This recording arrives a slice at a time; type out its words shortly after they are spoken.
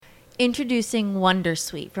Introducing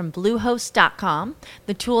Wondersuite from Bluehost.com,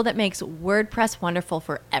 the tool that makes WordPress wonderful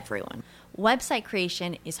for everyone. Website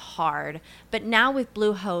creation is hard, but now with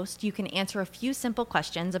Bluehost, you can answer a few simple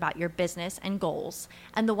questions about your business and goals,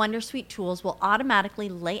 and the Wondersuite tools will automatically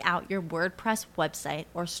lay out your WordPress website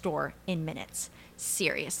or store in minutes.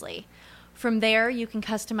 Seriously. From there, you can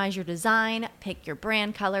customize your design, pick your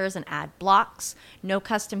brand colors, and add blocks. No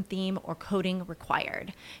custom theme or coding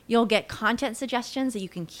required. You'll get content suggestions that you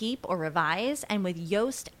can keep or revise, and with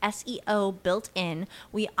Yoast SEO built in,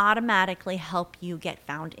 we automatically help you get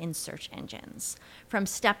found in search engines. From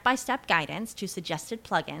step-by-step guidance to suggested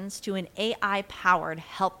plugins to an AI-powered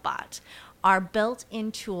help bot, our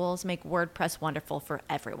built-in tools make WordPress wonderful for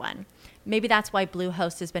everyone. Maybe that's why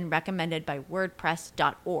Bluehost has been recommended by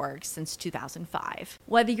WordPress.org since 2005.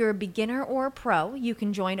 Whether you're a beginner or a pro, you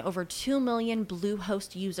can join over 2 million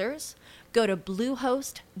Bluehost users. Go to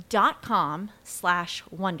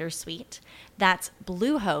bluehost.com/wondersuite. That's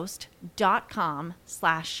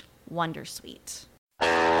bluehost.com/wondersuite.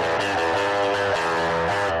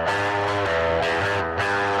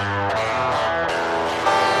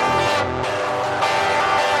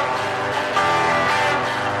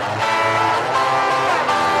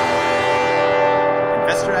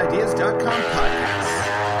 InvestorIdeas.com podcast.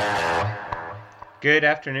 Good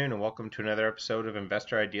afternoon and welcome to another episode of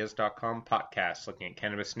InvestorIdeas.com podcast, looking at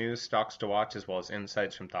cannabis news, stocks to watch, as well as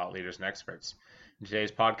insights from thought leaders and experts. In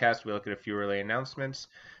today's podcast, we look at a few early announcements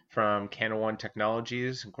from Canna1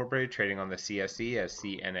 Technologies Incorporated, trading on the CSE as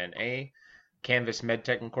CNNA, Canvas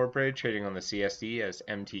MedTech Incorporated, trading on the CSE as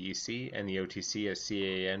MTEC, and the OTC as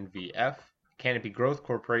CANVF. Canopy Growth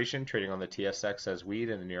Corporation, trading on the TSX as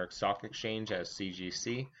WEED and the New York Stock Exchange as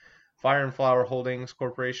CGC. Fire and Flower Holdings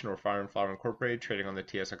Corporation, or Fire and Flower Incorporated, trading on the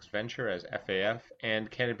TSX Venture as FAF.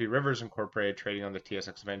 And Canopy Rivers Incorporated, trading on the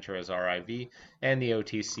TSX Venture as RIV and the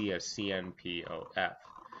OTC as CNPOF.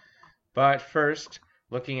 But first,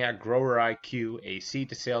 looking at Grower IQ, a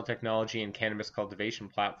seed-to-sale technology and cannabis cultivation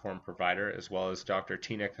platform provider, as well as Dr.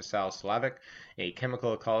 Tina Casal-Slavic, a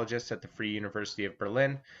chemical ecologist at the Free University of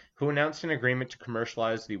Berlin, who announced an agreement to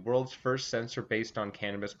commercialize the world's first sensor based on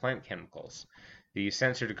cannabis plant chemicals. The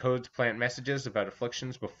sensor decodes plant messages about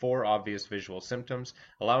afflictions before obvious visual symptoms,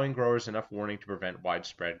 allowing growers enough warning to prevent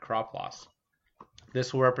widespread crop loss.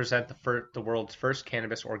 This will represent the world's first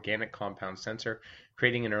cannabis organic compound sensor,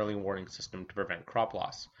 creating an early warning system to prevent crop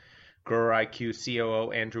loss. Grower IQ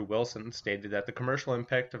COO Andrew Wilson stated that the commercial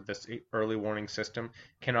impact of this early warning system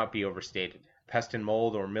cannot be overstated. Pest and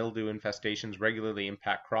mold or mildew infestations regularly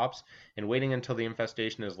impact crops, and waiting until the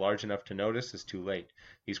infestation is large enough to notice is too late.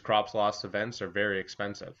 These crop loss events are very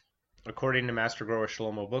expensive. According to Master Grower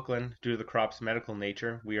Shlomo Bucklin, due to the crop's medical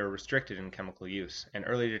nature, we are restricted in chemical use, and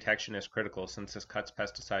early detection is critical since this cuts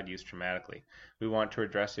pesticide use dramatically. We want to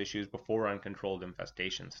address issues before uncontrolled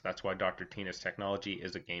infestations. That's why Dr. Tina's technology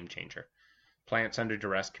is a game changer. Plants under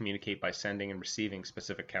duress communicate by sending and receiving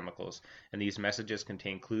specific chemicals, and these messages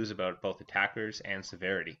contain clues about both attackers and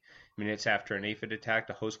severity. Minutes after an aphid attack,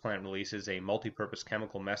 the host plant releases a multi-purpose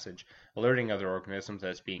chemical message, alerting other organisms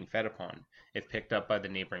that it's being fed upon. If picked up by the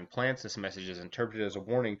neighboring plants, this message is interpreted as a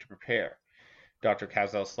warning to prepare. Dr.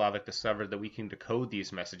 Casal-Slavic discovered that we can decode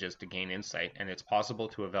these messages to gain insight, and it's possible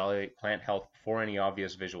to evaluate plant health before any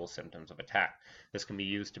obvious visual symptoms of attack. This can be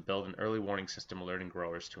used to build an early warning system alerting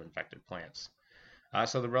growers to infected plants.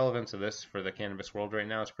 So the relevance of this for the cannabis world right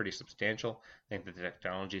now is pretty substantial. I think that the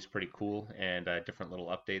technology is pretty cool, and a different little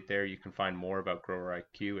update there. You can find more about Grower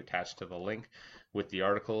IQ attached to the link with the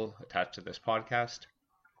article attached to this podcast.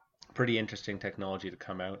 Pretty interesting technology to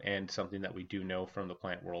come out, and something that we do know from the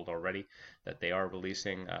plant world already, that they are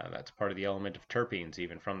releasing. That's part of the element of terpenes,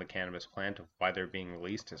 even from the cannabis plant, of why they're being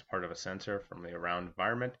released as part of a sensor from the around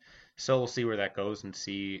environment. So we'll see where that goes and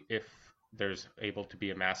see if there's able to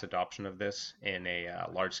be a mass adoption of this in a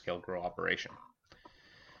large-scale grow operation.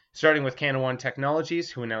 Starting with Canna1 Technologies,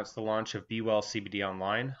 who announced the launch of BeWell CBD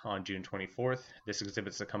Online on June 24th. This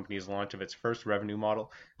exhibits the company's launch of its first revenue model,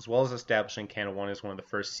 as well as establishing Canna1 as one of the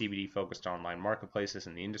first CBD-focused online marketplaces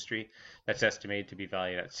in the industry. That's estimated to be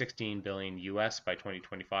valued at $16 billion US by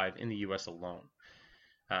 2025 in the US alone.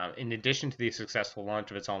 In addition to the successful launch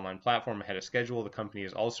of its online platform ahead of schedule, the company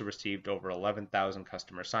has also received over 11,000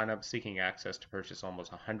 customer signups seeking access to purchase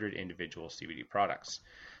almost 100 individual CBD products.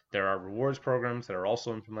 There are rewards programs that are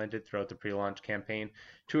also implemented throughout the pre-launch campaign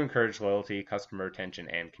to encourage loyalty, customer retention,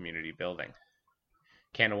 and community building.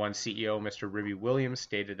 Canna1 CEO Mr. Ribby Williams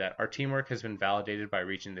stated that our teamwork has been validated by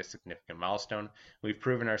reaching this significant milestone. We've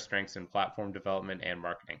proven our strengths in platform development and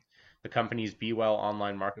marketing. The company's BeWell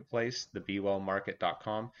online marketplace, the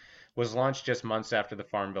BeWellMarket.com, was launched just months after the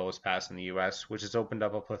Farm Bill was passed in the US, which has opened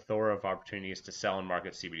up a plethora of opportunities to sell and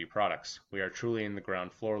market CBD products. We are truly in the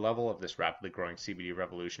ground floor level of this rapidly growing CBD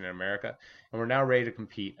revolution in America, and we're now ready to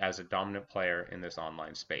compete as a dominant player in this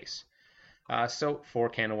online space. So for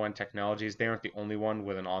Canna One Technologies, they aren't the only one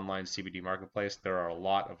with an online CBD marketplace. There are a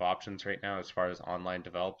lot of options right now as far as online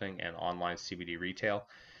developing and online CBD retail.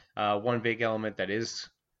 One big element that is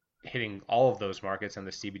hitting all of those markets, and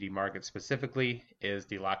the CBD market specifically, is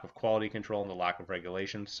the lack of quality control and the lack of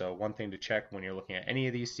regulation. So one thing to check when you're looking at any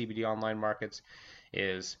of these CBD online markets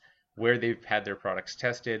is where they've had their products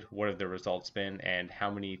tested, what have the results been, and how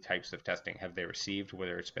many types of testing have they received,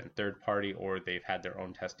 whether it's been third party or they've had their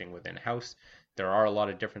own testing within house. There are a lot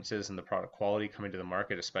of differences in the product quality coming to the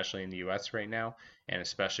market, especially in the US right now, and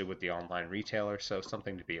especially with the online retailer, so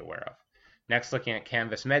something to be aware of. Next, looking at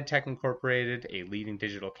Cannabis MedTech Incorporated, a leading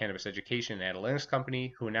digital cannabis education and analytics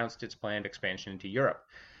company who announced its planned expansion into Europe.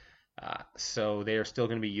 So they are still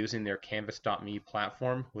going to be using their Canvas.me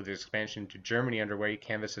platform. With its expansion to Germany underway,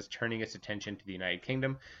 Canvas is turning its attention to the United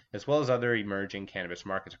Kingdom, as well as other emerging cannabis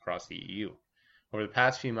markets across the EU. Over the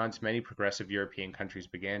past few months, many progressive European countries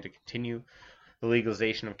began to continue the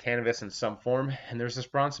legalization of cannabis in some form, and there's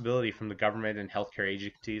responsibility from the government and healthcare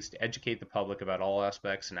agencies to educate the public about all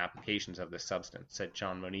aspects and applications of this substance, said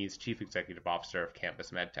John Moniz, Chief Executive Officer of Canvas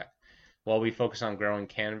MedTech. While we focus on growing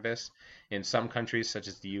cannabis in some countries such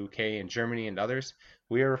as the UK and Germany and others,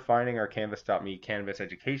 we are refining our Canvas.me cannabis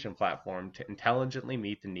education platform to intelligently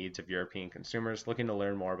meet the needs of European consumers looking to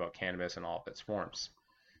learn more about cannabis in all of its forms.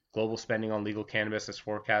 Global spending on legal cannabis is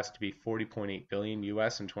forecast to be $40.8 billion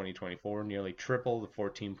US in 2024, nearly triple the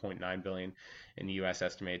 $14.9 billion in the US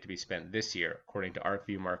estimated to be spent this year, according to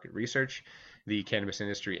ArcView Market Research, the cannabis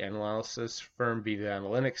industry analysis firm Beta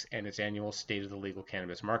Analytics, and its annual State of the Legal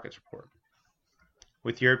Cannabis Markets report.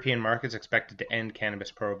 With European markets expected to end cannabis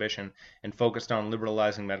prohibition and focused on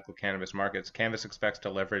liberalizing medical cannabis markets, Canvas expects to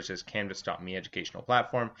leverage its Canvas.me educational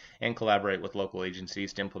platform and collaborate with local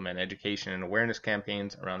agencies to implement education and awareness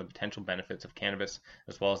campaigns around the potential benefits of cannabis,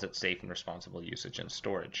 as well as its safe and responsible usage and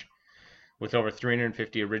storage. With over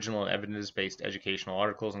 350 original and evidence-based educational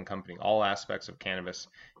articles encompassing all aspects of cannabis,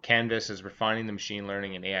 Canvas is refining the machine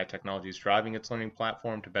learning and AI technologies driving its learning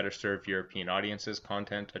platform to better serve European audiences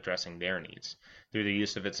content addressing their needs. Through the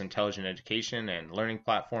use of its intelligent education and learning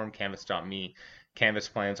platform, Canvas.me, Canvas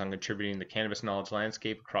plans on contributing the cannabis knowledge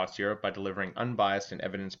landscape across Europe by delivering unbiased and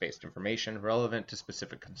evidence-based information relevant to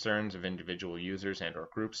specific concerns of individual users and/or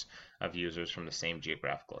groups of users from the same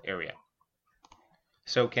geographical area.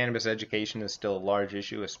 So cannabis education is still a large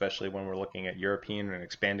issue, especially when we're looking at European and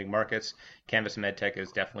expanding markets. Canvas MedTech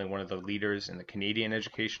is definitely one of the leaders in the Canadian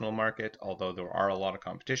educational market, although there are a lot of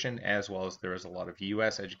competition, as well as there is a lot of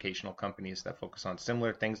US educational companies that focus on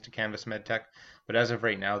similar things to Canvas MedTech. But as of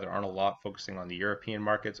right now, there aren't a lot focusing on the European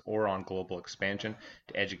markets or on global expansion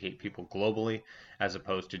to educate people globally, as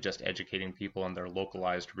opposed to just educating people in their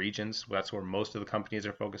localized regions. That's where most of the companies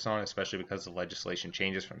are focused on, especially because the legislation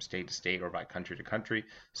changes from state to state or by country to country.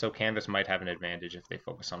 So Canvas might have an advantage if they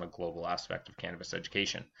focus on a global aspect of cannabis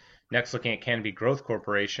education. Next, looking at Canopy Growth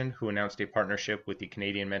Corporation, who announced a partnership with the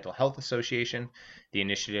Canadian Mental Health Association. The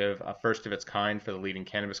initiative, a first of its kind for the leading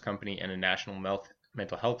cannabis company and a national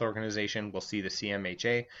mental health organization, will see the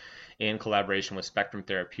CMHA, in collaboration with Spectrum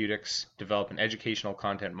Therapeutics, develop an educational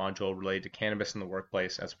content module related to cannabis in the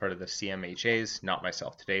workplace as part of the CMHA's Not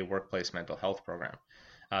Myself Today Workplace Mental Health Program.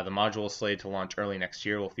 The module, slated to launch early next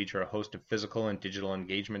year, will feature a host of physical and digital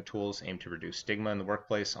engagement tools aimed to reduce stigma in the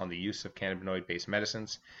workplace on the use of cannabinoid-based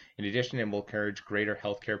medicines. In addition, it will encourage greater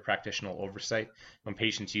healthcare practitioner oversight when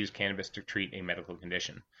patients use cannabis to treat a medical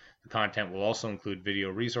condition. The content will also include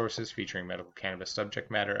video resources featuring medical cannabis subject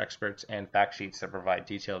matter experts and fact sheets that provide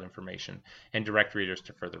detailed information and direct readers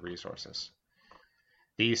to further resources.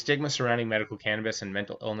 The stigma surrounding medical cannabis and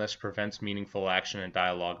mental illness prevents meaningful action and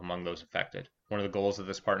dialogue among those affected. One of the goals of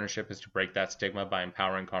this partnership is to break that stigma by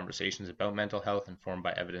empowering conversations about mental health informed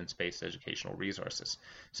by evidence-based educational resources,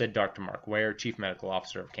 said Dr. Mark Ware, Chief Medical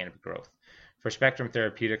Officer of Canopy Growth. For Spectrum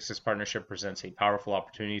Therapeutics, this partnership presents a powerful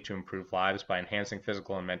opportunity to improve lives by enhancing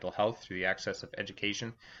physical and mental health through the access of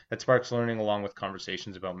education that sparks learning along with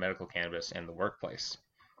conversations about medical cannabis and the workplace.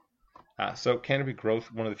 So Canopy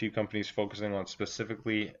Growth, one of the few companies focusing on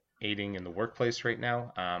specifically aiding in the workplace right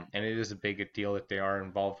now, and it is a big deal that they are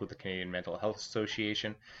involved with the Canadian Mental Health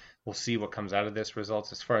Association. We'll see what comes out of this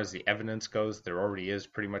results. As far as the evidence goes, there already is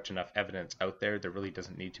pretty much enough evidence out there. There really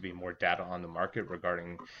doesn't need to be more data on the market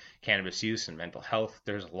regarding cannabis use and mental health.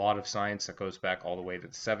 There's a lot of science that goes back all the way to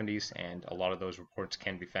the 70s, and a lot of those reports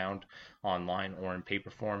can be found online or in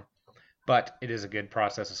paper form. But it is a good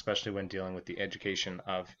process, especially when dealing with the education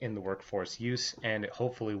of in the workforce use, and it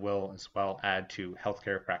hopefully will as well add to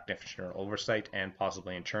healthcare practitioner oversight and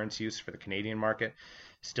possibly insurance use for the Canadian market.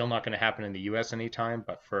 Still not going to happen in the US anytime,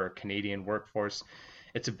 but for Canadian workforce,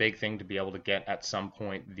 it's a big thing to be able to get at some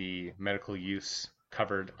point the medical use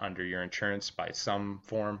covered under your insurance by some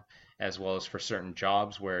form, as well as for certain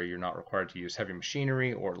jobs where you're not required to use heavy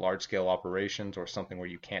machinery or large-scale operations or something where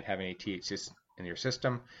you can't have any THC in your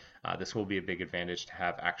system. This will be a big advantage to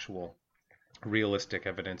have actual realistic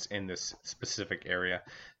evidence in this specific area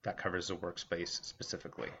that covers the workspace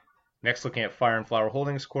specifically. Next, looking at Fire and Flower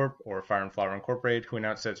Holdings Corp, or Fire and Flower Incorporated, who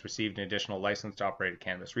announced that it's received an additional license to operate a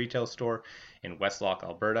cannabis retail store in Westlock,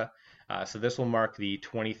 Alberta. So this will mark the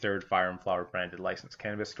 23rd Fire and Flower branded licensed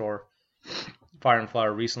cannabis store. Fire and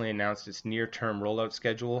Flower recently announced its near-term rollout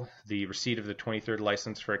schedule. The receipt of the 23rd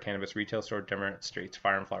license for a cannabis retail store demonstrates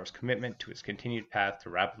Fire and Flower's commitment to its continued path to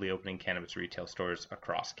rapidly opening cannabis retail stores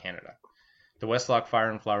across Canada. The Westlock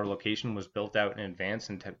Fire and Flower location was built out in advance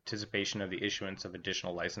in anticipation of the issuance of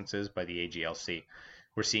additional licenses by the AGLC.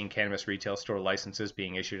 We're seeing cannabis retail store licenses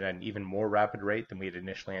being issued at an even more rapid rate than we had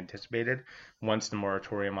initially anticipated once the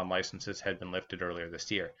moratorium on licenses had been lifted earlier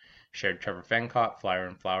this year, shared Trevor Fencott, Fire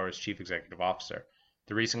and Flower's Chief Executive Officer.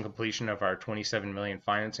 The recent completion of our $27 million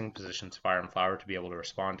financing positions Fire and Flower to be able to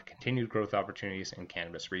respond to continued growth opportunities in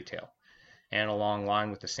cannabis retail. And along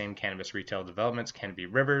line with the same cannabis retail developments, Canopy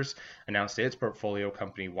Rivers announced its portfolio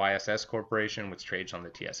company YSS Corporation, which trades on the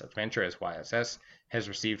TSX Venture as YSS, has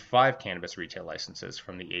received 5 cannabis retail licenses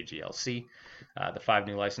from the AGLC. The 5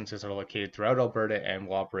 new licenses are located throughout Alberta and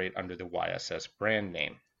will operate under the YSS brand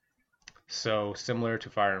name. So similar to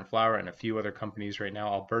Fire and Flower and a few other companies right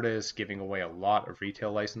now, Alberta is giving away a lot of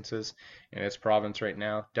retail licenses in its province right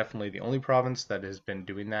now. Definitely the only province that has been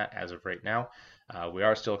doing that as of right now. We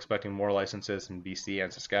are still expecting more licenses in BC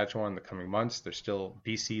and Saskatchewan in the coming months. There's still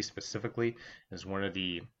BC specifically is one of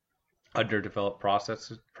the underdeveloped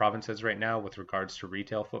provinces right now with regards to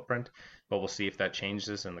retail footprint, but we'll see if that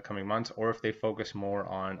changes in the coming months or if they focus more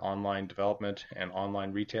on online development and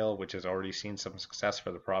online retail, which has already seen some success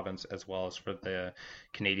for the province as well as for the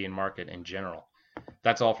Canadian market in general.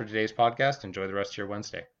 That's all for today's podcast. Enjoy the rest of your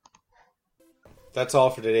Wednesday. That's all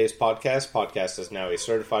for today's podcast. Podcast is now a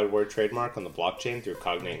certified word trademark on the blockchain through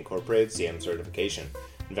Cognate Incorporated's CM certification.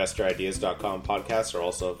 InvestorIdeas.com podcasts are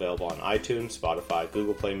also available on iTunes, Spotify,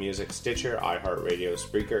 Google Play Music, Stitcher, iHeartRadio,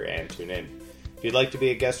 Spreaker, and TuneIn. If you'd like to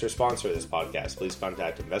be a guest or sponsor of this podcast, please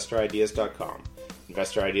contact InvestorIdeas.com.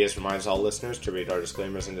 Investor Ideas reminds all listeners to read our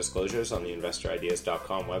disclaimers and disclosures on the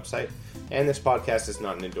InvestorIdeas.com website, and this podcast is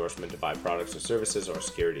not an endorsement to buy products or services or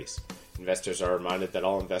securities. Investors are reminded that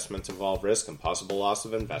all investments involve risk and possible loss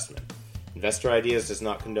of investment. Investor Ideas does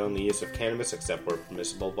not condone the use of cannabis except where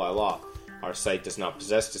permissible by law. Our site does not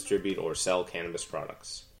possess, distribute, or sell cannabis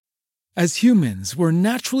products. As humans, we're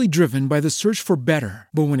naturally driven by the search for better.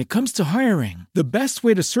 But when it comes to hiring, the best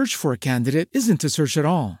way to search for a candidate isn't to search at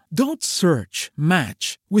all. Don't search,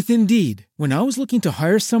 match with Indeed. When I was looking to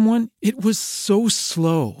hire someone, it was so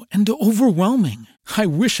slow and overwhelming. I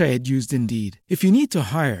wish I had used Indeed. If you need to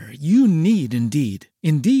hire, you need Indeed.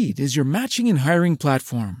 Indeed is your matching and hiring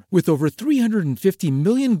platform with over 350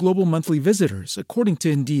 million global monthly visitors, according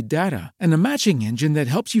to Indeed data, and a matching engine that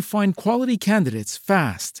helps you find quality candidates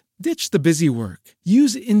fast. Ditch the busy work.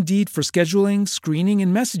 Use Indeed for scheduling, screening,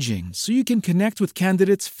 and messaging so you can connect with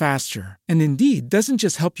candidates faster. And Indeed doesn't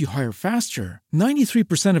just help you hire faster.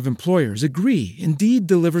 93% of employers agree Indeed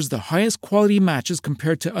delivers the highest quality matches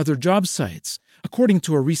compared to other job sites, according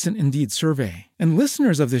to a recent Indeed survey. And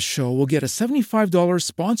listeners of this show will get a $75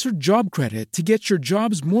 sponsored job credit to get your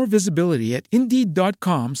jobs more visibility at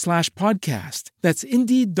Indeed.com/podcast. That's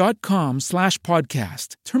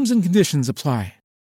Indeed.com/podcast. Terms and conditions apply.